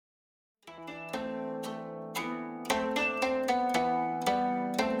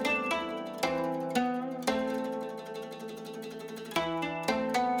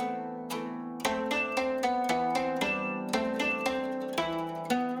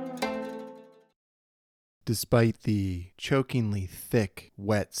despite the chokingly thick,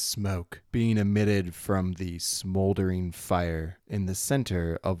 wet smoke being emitted from the smoldering fire in the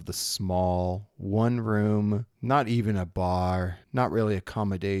center of the small, one-room, not even a bar, not really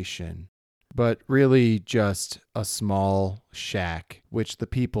accommodation, but really just a small shack which the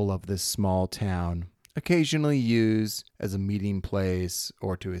people of this small town occasionally use as a meeting place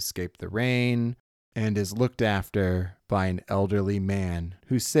or to escape the rain, and is looked after by an elderly man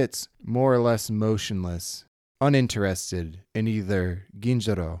who sits more or less motionless, uninterested in either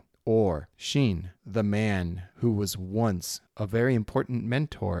Ginjiro or Shin, the man who was once a very important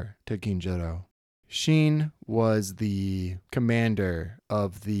mentor to Ginjiro. Shin was the commander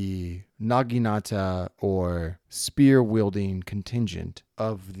of the Naginata, or spear-wielding contingent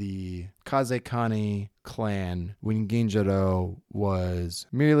of the Kazekane clan when Ginjiro was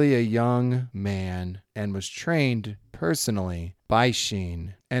merely a young man and was trained personally by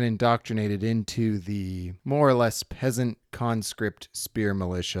Shin and indoctrinated into the more or less peasant conscript spear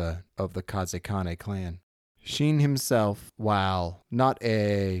militia of the Kazekane clan. Shin himself, while not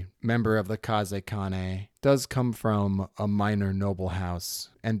a member of the Kazekane, does come from a minor noble house,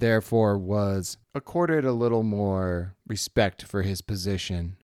 and therefore was accorded a little more respect for his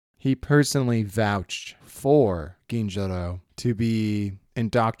position. He personally vouched for Ginjiro to be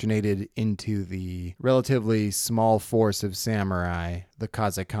indoctrinated into the relatively small force of samurai the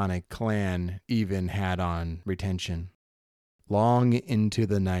Kazekane clan even had on retention. Long into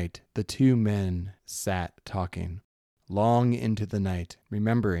the night, the two men sat talking. Long into the night,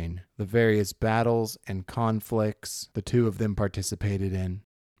 remembering the various battles and conflicts the two of them participated in.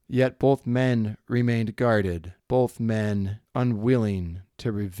 Yet both men remained guarded, both men unwilling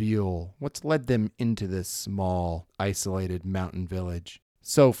to reveal what's led them into this small, isolated mountain village,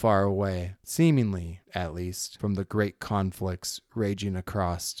 so far away, seemingly at least, from the great conflicts raging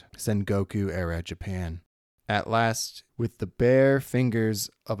across Sengoku-era Japan. At last, with the bare fingers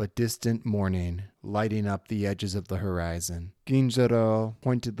of a distant morning lighting up the edges of the horizon, Ginjiro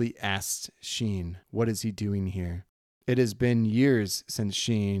pointedly asked Shin, what is he doing here? It has been years since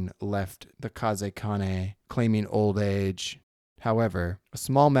Shin left the Kazekane, claiming old age. However, a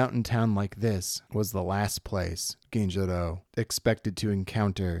small mountain town like this was the last place Ginjiro expected to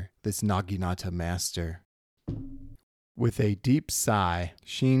encounter this Naginata master. With a deep sigh,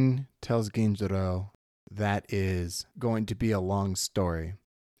 Shin tells Ginjiro that is going to be a long story,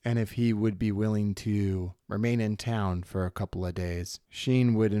 and if he would be willing to remain in town for a couple of days,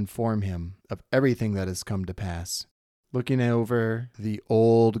 Shin would inform him of everything that has come to pass. Looking over the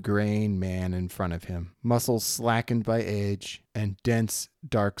old graying man in front of him, muscles slackened by age and dense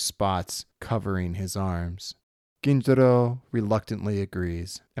dark spots covering his arms, Ginjiro reluctantly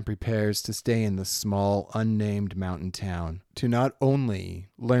agrees and prepares to stay in the small, unnamed mountain town to not only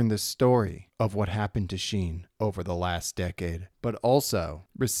learn the story of what happened to Shin over the last decade, but also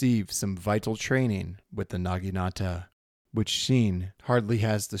receive some vital training with the Naginata, which Shin hardly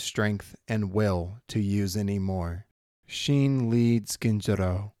has the strength and will to use anymore. Shin leads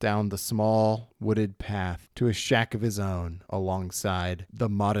Ginjiro down the small, wooded path to a shack of his own alongside the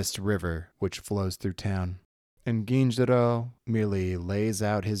modest river which flows through town. And Ginjiro merely lays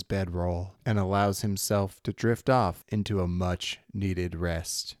out his bedroll and allows himself to drift off into a much-needed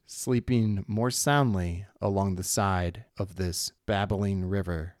rest, sleeping more soundly along the side of this babbling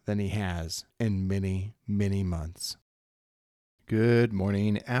river than he has in many, many months. Good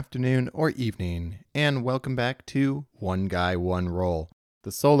morning, afternoon, or evening, and welcome back to One Guy, One Roll,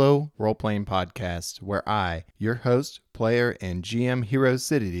 the solo role-playing podcast where I, your host, player, and GM Hero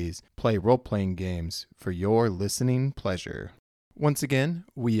Cities, play role-playing games for your listening pleasure. Once again,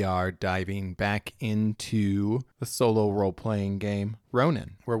 we are diving back into the solo role-playing game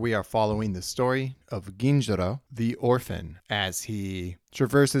Ronin, where we are following the story of Ginjiro, the orphan, as he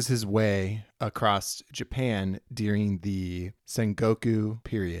traverses his way across Japan during the Sengoku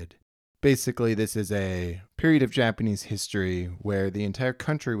period. Basically, this is a period of Japanese history where the entire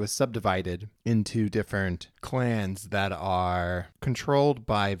country was subdivided into different clans that are controlled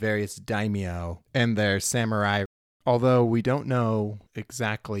by various daimyo and their samurai. Although we don't know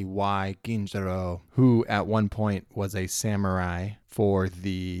exactly why Ginjiro, who at one point was a samurai for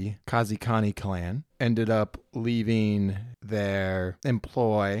the Kazekane clan, ended up leaving their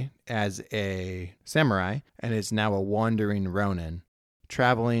employ as a samurai and is now a wandering Ronin,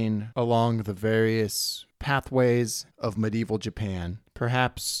 traveling along the various pathways of medieval Japan,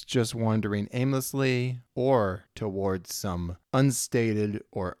 perhaps just wandering aimlessly or towards some unstated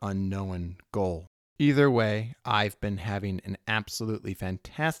or unknown goal. Either way, I've been having an absolutely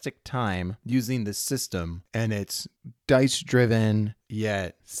fantastic time using this system and its dice-driven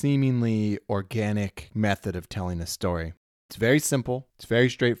yet seemingly organic method of telling a story. It's very simple, it's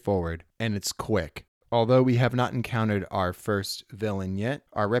very straightforward, and it's quick. Although we have not encountered our first villain yet,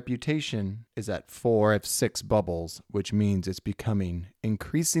 our reputation is at 4 of 6 bubbles, which means it's becoming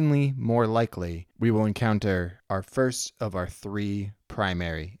increasingly more likely we will encounter our first of our 3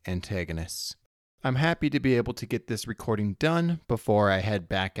 primary antagonists. I'm happy to be able to get this recording done before I head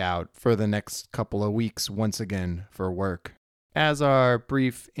back out for the next couple of weeks once again for work. As our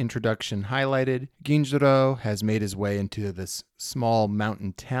brief introduction highlighted, Ginjiro has made his way into this small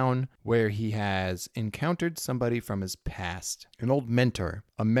mountain town where he has encountered somebody from his past, an old mentor,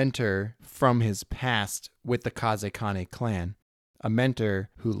 a mentor from his past with the Kazekane clan. A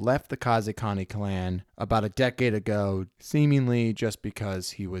mentor who left the Kazekane clan about a decade ago, seemingly just because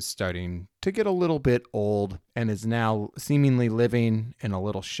he was starting to get a little bit old and is now seemingly living in a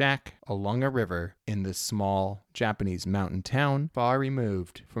little shack along a river in this small Japanese mountain town, far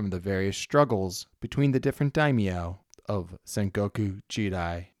removed from the various struggles between the different daimyo of Sengoku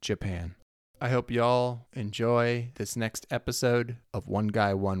Jidai, Japan. I hope y'all enjoy this next episode of One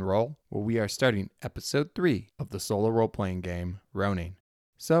Guy, One Roll, where we are starting episode 3 of the solo role-playing game, Ronin.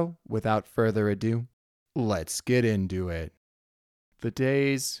 So, without further ado, let's get into it. The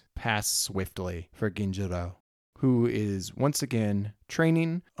days pass swiftly for Ginjiro, who is once again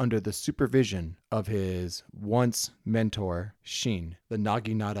training under the supervision of his once mentor, Shin, the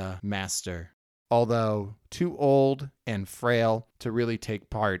Naginata master. Although too old and frail to really take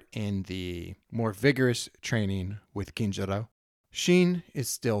part in the more vigorous training with Ginjiro, Shin is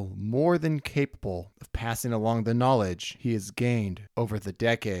still more than capable of passing along the knowledge he has gained over the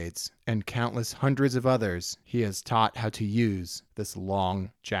decades and countless hundreds of others he has taught how to use this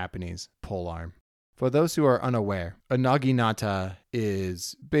long Japanese polearm. For those who are unaware, a naginata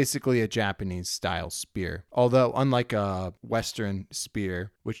is basically a Japanese-style spear. Although, unlike a Western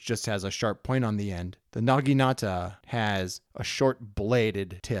spear, which just has a sharp point on the end, the naginata has a short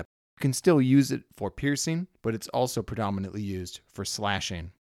bladed tip. You can still use it for piercing, but it's also predominantly used for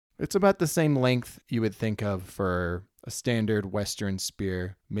slashing. It's about the same length you would think of for a standard Western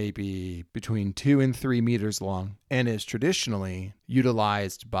spear, maybe between 2 and 3 meters long, and is traditionally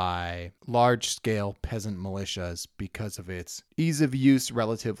utilized by large-scale peasant militias because of its ease of use,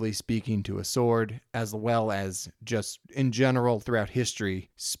 relatively speaking, to a sword, as well as just in general throughout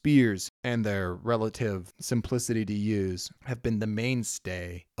history, spears and their relative simplicity to use have been the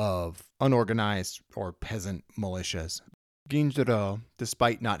mainstay of unorganized or peasant militias. Ginjiro,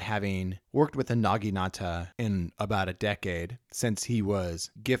 despite not having worked with a naginata in about a decade since he was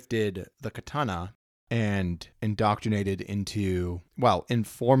gifted the katana and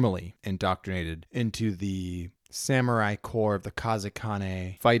informally indoctrinated into the samurai corps of the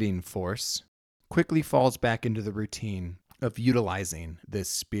Kazekane fighting force, quickly falls back into the routine of utilizing this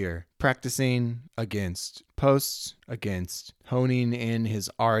spear, practicing against posts, against honing in his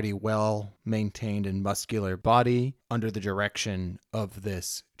already well-maintained and muscular body under the direction of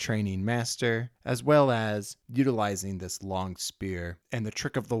this training master, as well as utilizing this long spear and the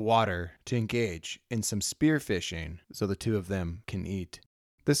trick of the water to engage in some spear fishing so the two of them can eat.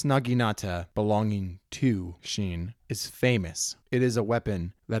 This naginata belonging to Shin is famous. It is a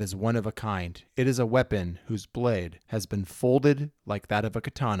weapon that is one of a kind. It is a weapon whose blade has been folded like that of a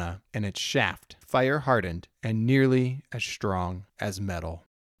katana, and its shaft fire-hardened and nearly as strong as metal.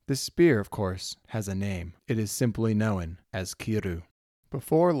 This spear, of course, has a name. It is simply known as Kiru.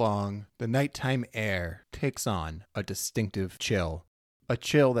 Before long, the nighttime air takes on a distinctive chill. A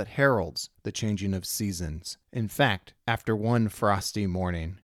chill that heralds the changing of seasons. In fact, after one frosty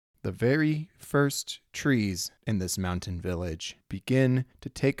morning, the very first trees in this mountain village begin to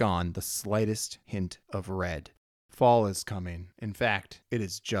take on the slightest hint of red. Fall is coming. In fact, it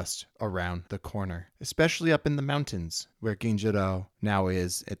is just around the corner, especially up in the mountains where Ginjiro now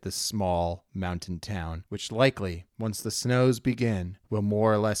is at this small mountain town, which likely, once the snows begin, will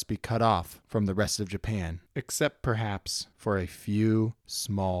more or less be cut off from the rest of Japan, except perhaps for a few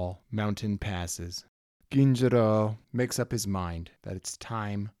small mountain passes. Ginjiro makes up his mind that it's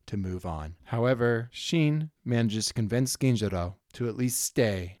time to move on. However, Shin manages to convince Ginjiro to at least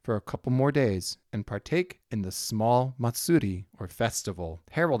stay for a couple more days and partake in the small matsuri, or festival,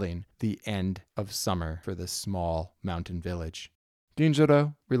 heralding the end of summer for this small mountain village.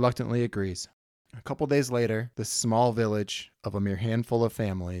 Ginjiro reluctantly agrees. A couple days later, this small village of a mere handful of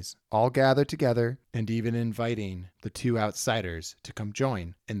families all gather together and even inviting the two outsiders to come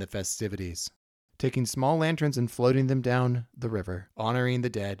join in the festivities. taking small lanterns and floating them down the river, honoring the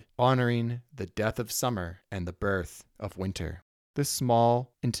dead, honoring the death of summer and the birth of winter. This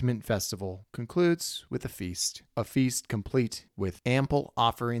small, intimate festival concludes with a feast complete with ample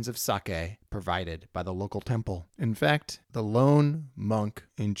offerings of sake provided by the local temple. In fact, the lone monk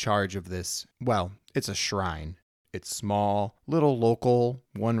in charge of this, well, it's a shrine. It's small, little local,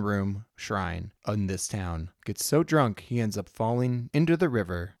 one-room shrine in this town. Gets so drunk he ends up falling into the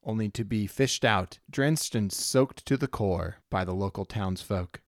river, only to be fished out, drenched and soaked to the core by the local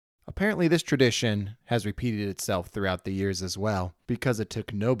townsfolk. Apparently this tradition has repeated itself throughout the years as well, because it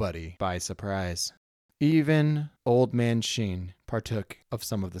took nobody by surprise. Even old man Shin partook of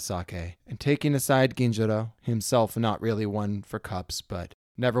some of the sake, and taking aside Ginjiro, himself not really one for cups, but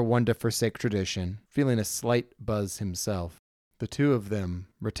never one to forsake tradition, feeling a slight buzz himself, the two of them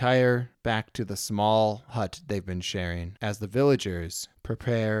retire back to the small hut they've been sharing as the villagers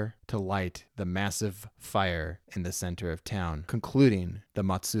prepare to light the massive fire in the center of town, concluding the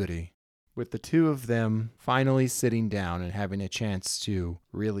Matsuri. With the two of them finally sitting down and having a chance to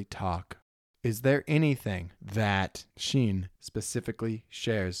really talk. Is there anything that Shin specifically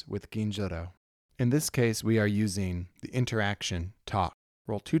shares with Ginjiro? In this case, we are using the interaction talk.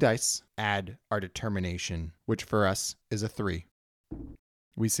 Roll 2 dice, add our determination, which for us is a 3.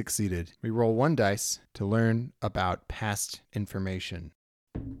 We succeeded. We roll 1 dice to learn about past information.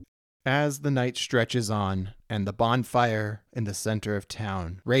 As the night stretches on and the bonfire in the center of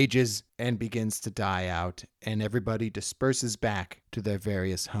town rages and begins to die out, and everybody disperses back to their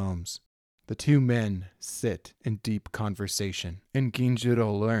various homes, the two men sit in deep conversation, and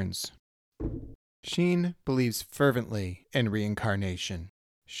Ginjiro learns. Shin believes fervently in reincarnation.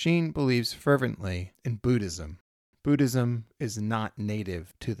 Shin believes fervently in Buddhism. Buddhism is not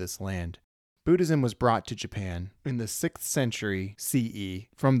native to this land. Buddhism was brought to Japan in the 6th century CE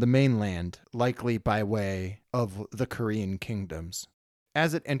from the mainland, likely by way of the Korean kingdoms.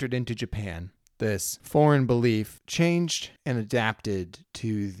 As it entered into Japan, this foreign belief changed and adapted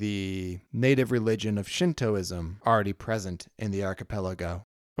to the native religion of Shintoism already present in the archipelago.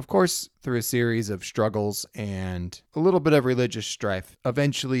 Of course, through a series of struggles and a little bit of religious strife,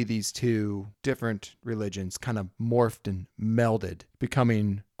 eventually these two different religions kind of morphed and melded,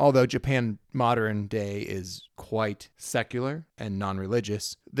 becoming, although Japan modern day is quite secular and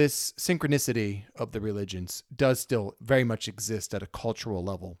non-religious, this synchronicity of the religions does still very much exist at a cultural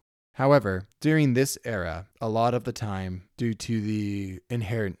level. However, during this era, a lot of the time, due to the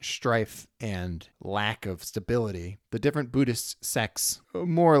inherent strife and lack of stability, the different Buddhist sects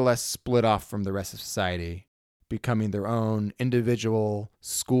more or less split off from the rest of society, becoming their own individual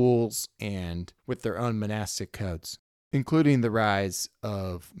schools and with their own monastic codes, including the rise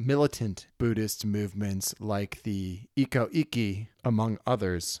of militant Buddhist movements like the Iko-Iki, among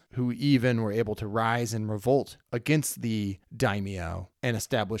others, who even were able to rise and revolt against the daimyo and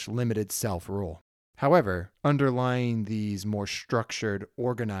establish limited self-rule. However, underlying these more structured,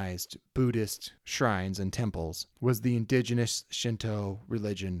 organized Buddhist shrines and temples was the indigenous Shinto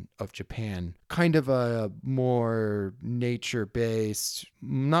religion of Japan, kind of a more nature-based,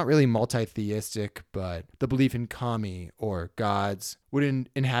 not really multi-theistic, but the belief in kami, or gods, would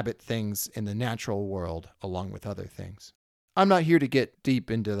inhabit things in the natural world along with other things. I'm not here to get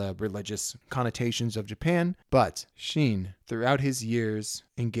deep into the religious connotations of Japan, but Shin, throughout his years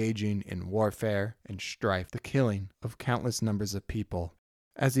engaging in warfare and strife, the killing of countless numbers of people,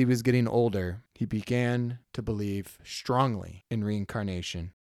 as he was getting older, he began to believe strongly in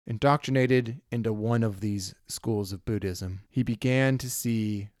reincarnation. Indoctrinated into one of these schools of Buddhism, he began to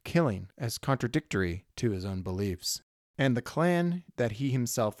see killing as contradictory to his own beliefs. And the clan that he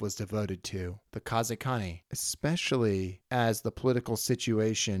himself was devoted to, the Kazekane, especially as the political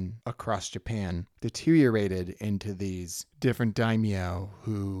situation across Japan deteriorated into these different daimyo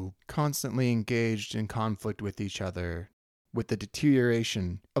who constantly engaged in conflict with each other, with the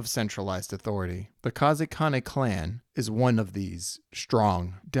deterioration of centralized authority. The Kazekane clan is one of these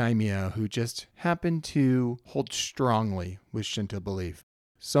strong daimyo who just happened to hold strongly with Shinto belief.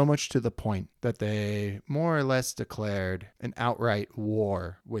 So much to the point that they more or less declared an outright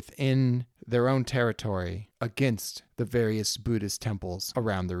war within their own territory against the various Buddhist temples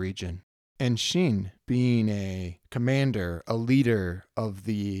around the region. And Shin, being a commander, a leader of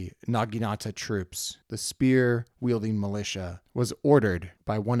the Naginata troops, the spear-wielding militia, was ordered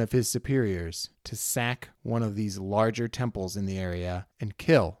by one of his superiors to sack one of these larger temples in the area and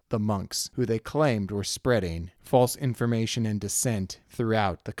kill the monks who they claimed were spreading false information and dissent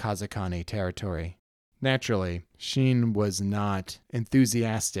throughout the Kazekane territory. Naturally, Shin was not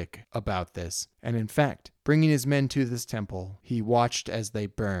enthusiastic about this, and in fact, bringing his men to this temple, he watched as they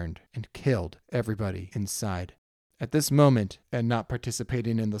burned and killed everybody inside. At this moment, and not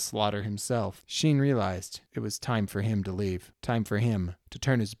participating in the slaughter himself, Shin realized it was time for him to leave, time for him to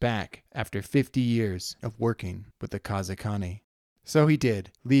turn his back after 50 years of working with the Kazekani. So he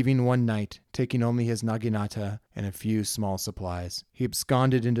did, leaving one night, taking only his naginata and a few small supplies. He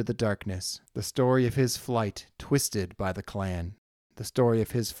absconded into the darkness, the story of his flight twisted by the clan, the story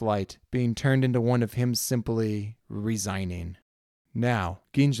of his flight being turned into one of him simply resigning. Now,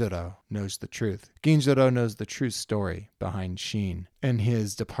 Ginjiro knows the truth. Ginjiro knows the true story behind Shin and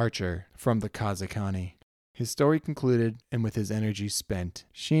his departure from the Kazekani. His story concluded, and with his energy spent,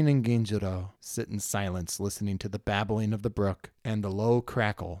 Shin and Ginjiro sit in silence listening to the babbling of the brook and the low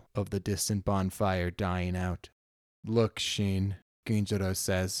crackle of the distant bonfire dying out. "Look, Shin," Ginjiro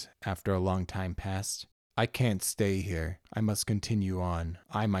says after a long time passed. "I can't stay here. I must continue on.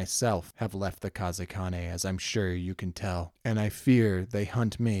 I myself have left the Kazekane, as I'm sure you can tell, and I fear they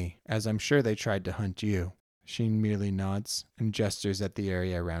hunt me, as I'm sure they tried to hunt you." Shin merely nods and gestures at the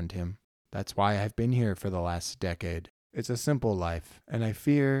area around him. "That's why I've been here for the last decade. It's a simple life, and I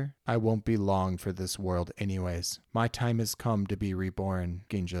fear I won't be long for this world anyways. My time has come to be reborn,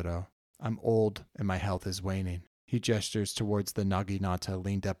 Ginjiro. I'm old, and my health is waning." He gestures towards the naginata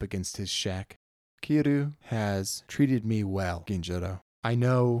leaned up against his shack. "Kiryu has treated me well, Ginjiro. I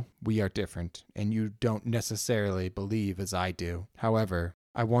know we are different, and you don't necessarily believe as I do. However,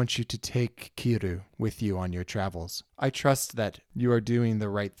 I want you to take Kiryu with you on your travels. I trust that you are doing the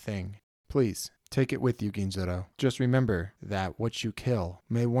right thing. Please, take it with you, Ginjiro. Just remember that what you kill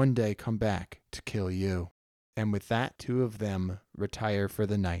may one day come back to kill you." And with that, two of them retire for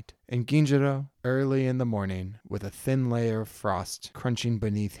the night. And Ginjiro, early in the morning, with a thin layer of frost crunching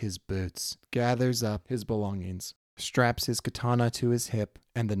beneath his boots, gathers up his belongings, straps his katana to his hip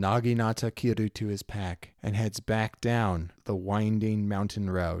and the naginata Kiryu to his pack, and heads back down the winding mountain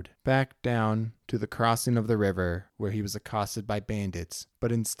road, back down to the crossing of the river where he was accosted by bandits.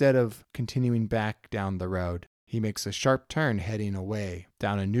 But instead of continuing back down the road, he makes a sharp turn heading away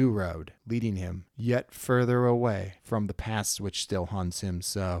down a new road, leading him yet further away from the past which still haunts him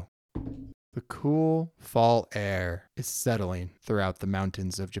so. The cool fall air is settling throughout the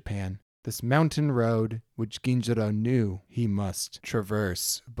mountains of Japan. This mountain road, which Ginjiro knew he must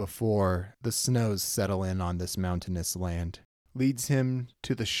traverse before the snows settle in on this mountainous land, leads him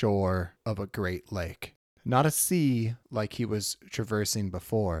to the shore of a great lake. Not a sea like he was traversing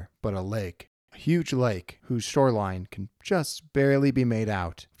before, but a lake. A huge lake whose shoreline can just barely be made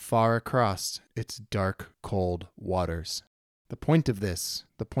out far across its dark, cold waters. The point of this,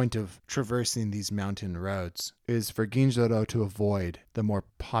 the point of traversing these mountain roads, is for Ginjiro to avoid the more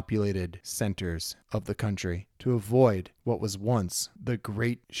populated centers of the country, to avoid what was once the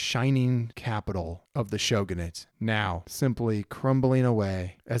great shining capital of the shogunate, now simply crumbling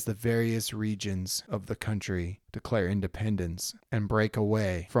away as the various regions of the country declare independence and break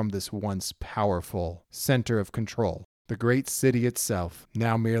away from this once powerful center of control. The great city itself,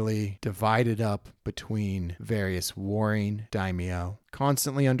 now merely divided up between various warring daimyo,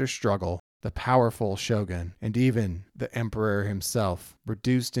 constantly under struggle, the powerful shogun, and even the emperor himself,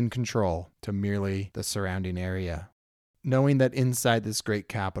 reduced in control to merely the surrounding area. Knowing that inside this great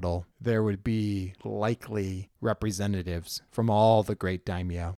capital, there would be likely representatives from all the great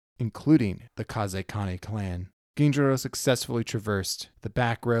daimyo, including the Kazekane clan, Ginjiro successfully traversed the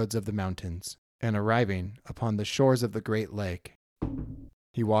back roads of the mountains, and arriving upon the shores of the great lake,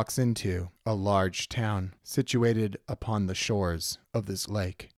 he walks into a large town situated upon the shores of this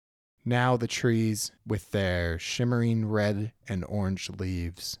lake. Now the trees, with their shimmering red and orange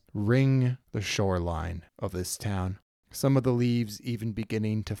leaves, ring the shoreline of this town. Some of the leaves even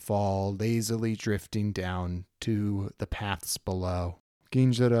beginning to fall, lazily drifting down to the paths below.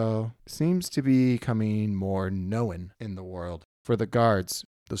 Ginjiro seems to be becoming more known in the world, for the guards,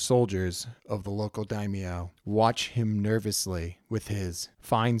 the soldiers of the local daimyo, watch him nervously with his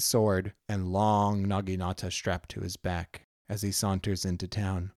fine sword and long naginata strapped to his back as he saunters into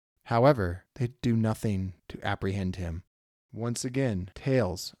town. However, they do nothing to apprehend him. Once again,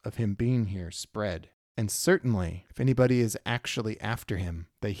 tales of him being here spread, and certainly, if anybody is actually after him,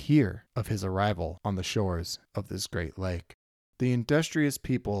 they hear of his arrival on the shores of this great lake. The industrious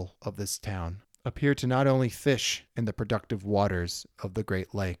people of this town appear to not only fish in the productive waters of the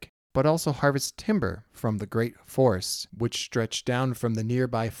great lake, but also harvest timber from the great forests which stretch down from the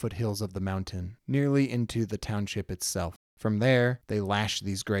nearby foothills of the mountain, nearly into the township itself. From there, they lash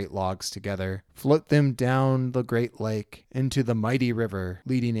these great logs together, float them down the great lake into the mighty river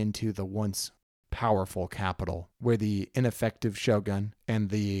leading into the once powerful capital, where the ineffective shogun and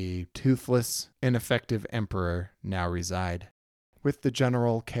the toothless, ineffective emperor now reside. With the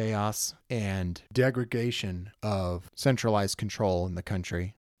general chaos and degradation of centralized control in the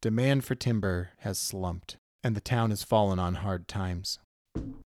country, demand for timber has slumped, and the town has fallen on hard times.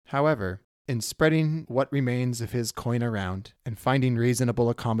 However, in spreading what remains of his coin around and finding reasonable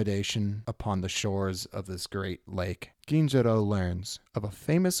accommodation upon the shores of this great lake, Ginjiro learns of a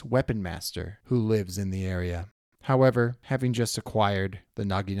famous weapon master who lives in the area. However, having just acquired the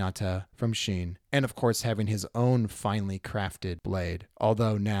naginata from Shin, and of course having his own finely crafted blade,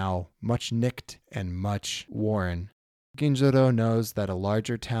 although now much nicked and much worn, Ginjiro knows that a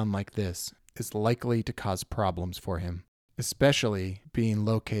larger town like this is likely to cause problems for him, especially being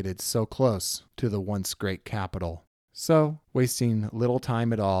located so close to the once great capital. So, wasting little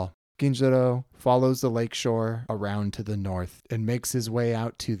time at all, Ginjiro follows the lakeshore around to the north and makes his way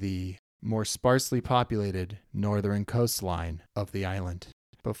out to the more sparsely populated northern coastline of the island.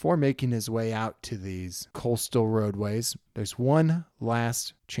 Before making his way out to these coastal roadways, there's one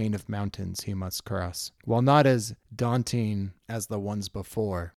last chain of mountains he must cross. While not as daunting as the ones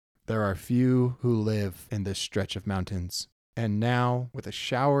before, there are few who live in this stretch of mountains. And now, with a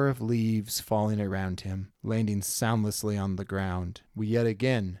shower of leaves falling around him, landing soundlessly on the ground, we yet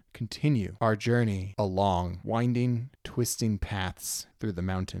again continue our journey along winding, twisting paths through the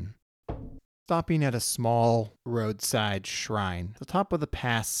mountain. Stopping at a small roadside shrine, the top of the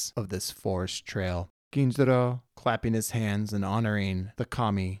pass of this forest trail, Ginjiro, clapping his hands and honoring the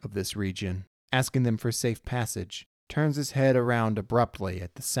kami of this region, asking them for safe passage, turns his head around abruptly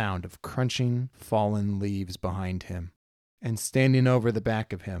at the sound of crunching fallen leaves behind him. And standing over the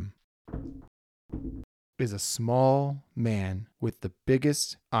back of him is a small man with the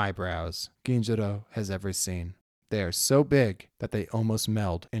biggest eyebrows Ginjiro has ever seen. They are so big that they almost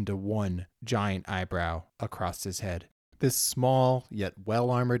meld into one giant eyebrow across his head. This small yet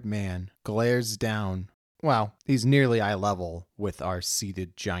well-armored man glares down. Well, he's nearly eye level with our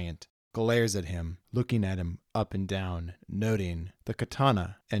seated giant. Glares at him, looking at him up and down, noting the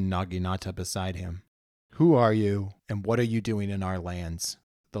katana and naginata beside him. "Who are you, and what are you doing in our lands?"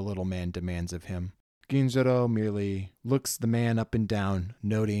 the little man demands of him. Ginjiro merely looks the man up and down,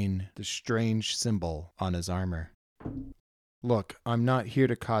 noting the strange symbol on his armor. "Look, I'm not here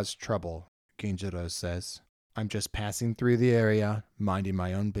to cause trouble," Ginjiro says. "I'm just passing through the area, minding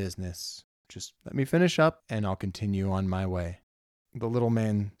my own business. Just let me finish up, and I'll continue on my way." The little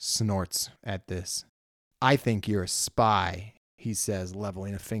man snorts at this. "I think you're a spy," he says,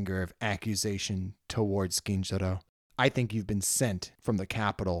 leveling a finger of accusation towards Ginjiro. "I think you've been sent from the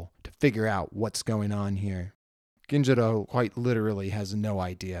capital to figure out what's going on here." Ginjiro quite literally has no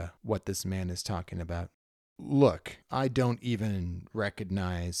idea what this man is talking about. "Look, I don't even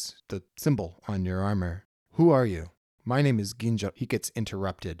recognize the symbol on your armor. Who are you?" "My name is Ginjiro." He gets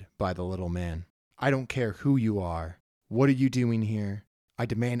interrupted by the little man. "I don't care who you are. What are you doing here? I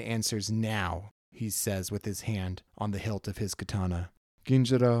demand answers now," he says with his hand on the hilt of his katana.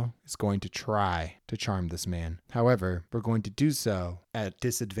 Ginjiro is going to try to charm this man. However, we're going to do so at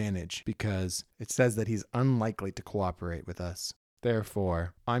disadvantage because it says that he's unlikely to cooperate with us.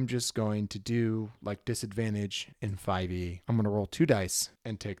 Therefore, I'm just going to do like disadvantage in 5e. I'm going to roll 2 dice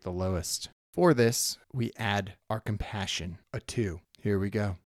and take the lowest. For this, we add our compassion, a 2. Here we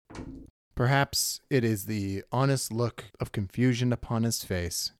go. Perhaps it is the honest look of confusion upon his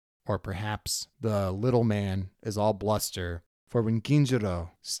face, or perhaps the little man is all bluster, for when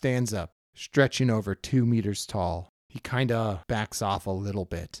Ginjiro stands up, stretching over 2 meters tall, he kinda backs off a little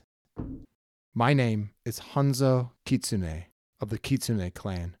bit. "My name is Hanzo Kitsune of the Kitsune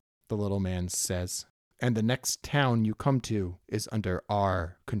clan," the little man says, "and the next town you come to is under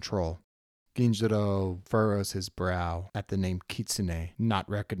our control." Ginjiro furrows his brow at the name Kitsune, not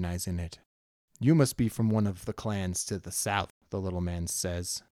recognizing it. "You must be from one of the clans to the south," the little man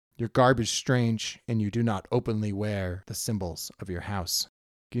says. "Your garb is strange, and you do not openly wear the symbols of your house."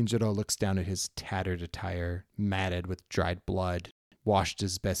 Ginjiro looks down at his tattered attire, matted with dried blood, washed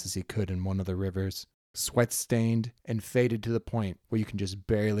as best as he could in one of the rivers, sweat-stained and faded to the point where you can just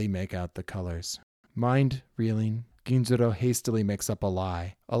barely make out the colors. Mind reeling, Ginjiro hastily makes up a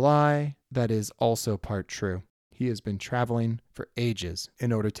lie that is also part true. He has been traveling for ages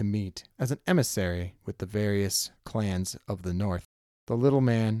in order to meet as an emissary with the various clans of the north. The little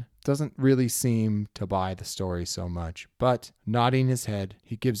man doesn't really seem to buy the story so much, but nodding his head,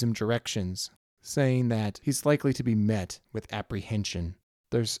 he gives him directions, saying that he's likely to be met with apprehension.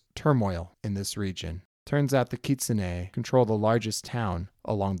 There's turmoil in this region. Turns out the Kitsune control the largest town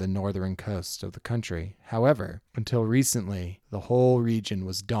along the northern coast of the country. However, until recently, the whole region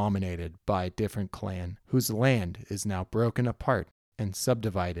was dominated by a different clan, whose land is now broken apart and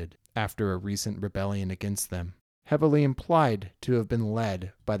subdivided after a recent rebellion against them, heavily implied to have been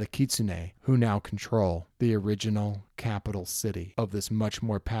led by the Kitsune, who now control the original capital city of this much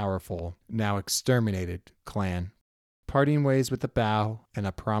more powerful, now exterminated clan. Parting ways with a bow and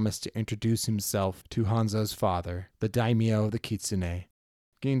a promise to introduce himself to Hanzo's father, the daimyo of the Kitsune,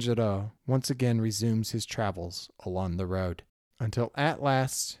 Ginjiro once again resumes his travels along the road, until at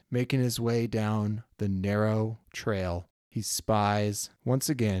last, making his way down the narrow trail, he spies once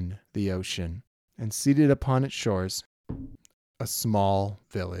again the ocean, and seated upon its shores, a small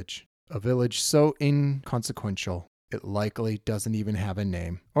village. A village so inconsequential, it likely doesn't even have a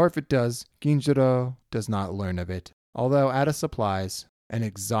name. Or if it does, Ginjiro does not learn of it. Although out of supplies and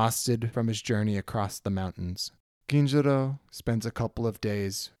exhausted from his journey across the mountains, Ginjiro spends a couple of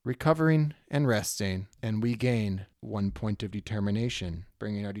days recovering and resting, and we gain 1 point of determination,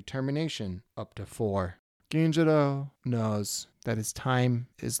 bringing our determination up to 4. Ginjiro knows that his time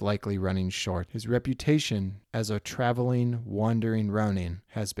is likely running short. His reputation as a traveling, wandering Ronin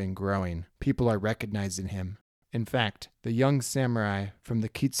has been growing. People are recognizing him. In fact, the young samurai from the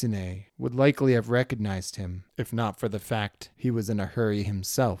Kitsune would likely have recognized him, if not for the fact he was in a hurry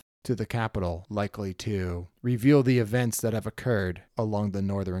himself to the capital, likely to reveal the events that have occurred along the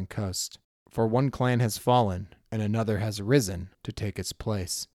northern coast. For one clan has fallen, and another has arisen to take its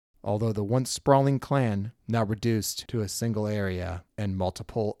place. Although the once sprawling clan, now reduced to a single area, and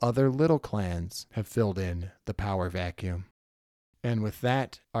multiple other little clans have filled in the power vacuum. And with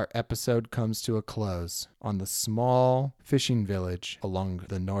that, our episode comes to a close on the small fishing village along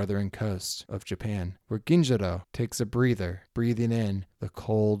the northern coast of Japan, where Ginjiro takes a breather, breathing in the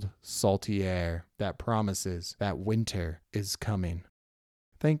cold, salty air that promises that winter is coming.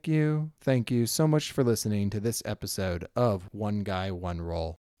 Thank you so much for listening to this episode of One Guy, One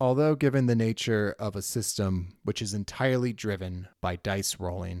Roll. Although given the nature of a system which is entirely driven by dice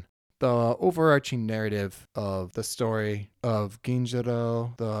rolling, the overarching narrative of the story of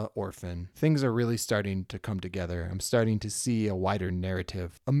Ginjiro the orphan, things are really starting to come together. I'm starting to see a wider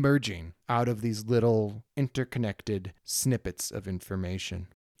narrative emerging out of these little interconnected snippets of information.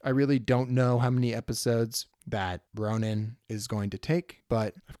 I really don't know how many episodes that Ronin is going to take,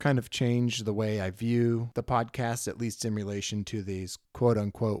 but I've kind of changed the way I view the podcast, at least in relation to these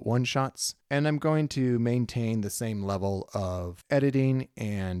quote-unquote one-shots, and I'm going to maintain the same level of editing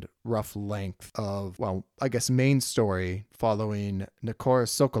and rough length of, main story following Nikora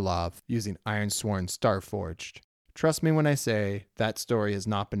Sokolov using Ironsworn Starforged. Trust me when I say that story has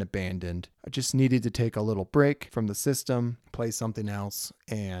not been abandoned. I just needed to take a little break from the system, play something else,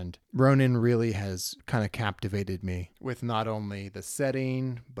 and Ronin really has kind of captivated me with not only the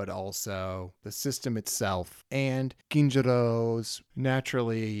setting, but also the system itself and Ginjiro's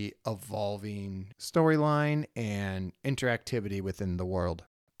naturally evolving storyline and interactivity within the world.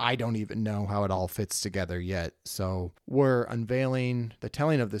 I don't even know how it all fits together yet, so we're unveiling the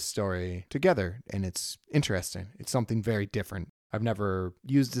telling of this story together, and it's interesting. It's something very different. I've never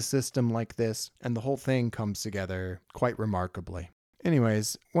used a system like this, and the whole thing comes together quite remarkably.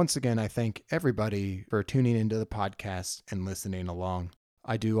 Anyways, once again, I thank everybody for tuning into the podcast and listening along.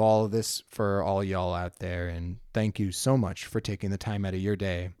 I do all of this for all y'all out there, and thank you so much for taking the time out of your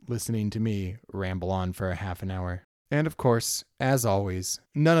day listening to me ramble on for a half an hour. And of course, as always,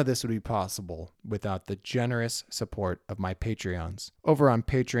 none of this would be possible without the generous support of my Patreons over on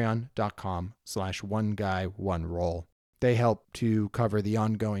patreon.com/oneguyOneroll. They help to cover the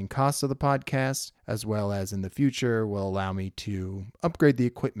ongoing costs of the podcast, as well as in the future will allow me to upgrade the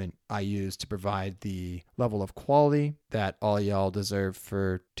equipment I use to provide the level of quality that all y'all deserve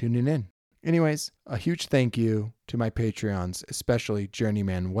for tuning in. Anyways, a huge thank you to my Patreons, especially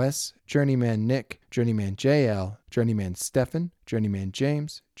Journeyman Wes, Journeyman Nick, Journeyman JL, Journeyman Stefan, Journeyman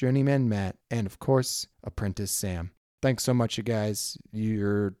James, Journeyman Matt, and of course, Apprentice Sam. Thanks so much, you guys.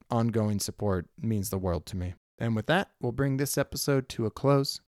 Your ongoing support means the world to me. And with that, we'll bring this episode to a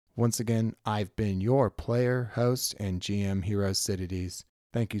close. Once again, I've been your player, host, and GM Hero Cities.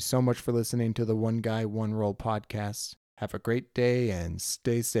 Thank you so much for listening to the One Guy, One Roll podcast. Have a great day and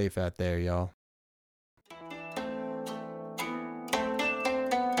stay safe out there, y'all.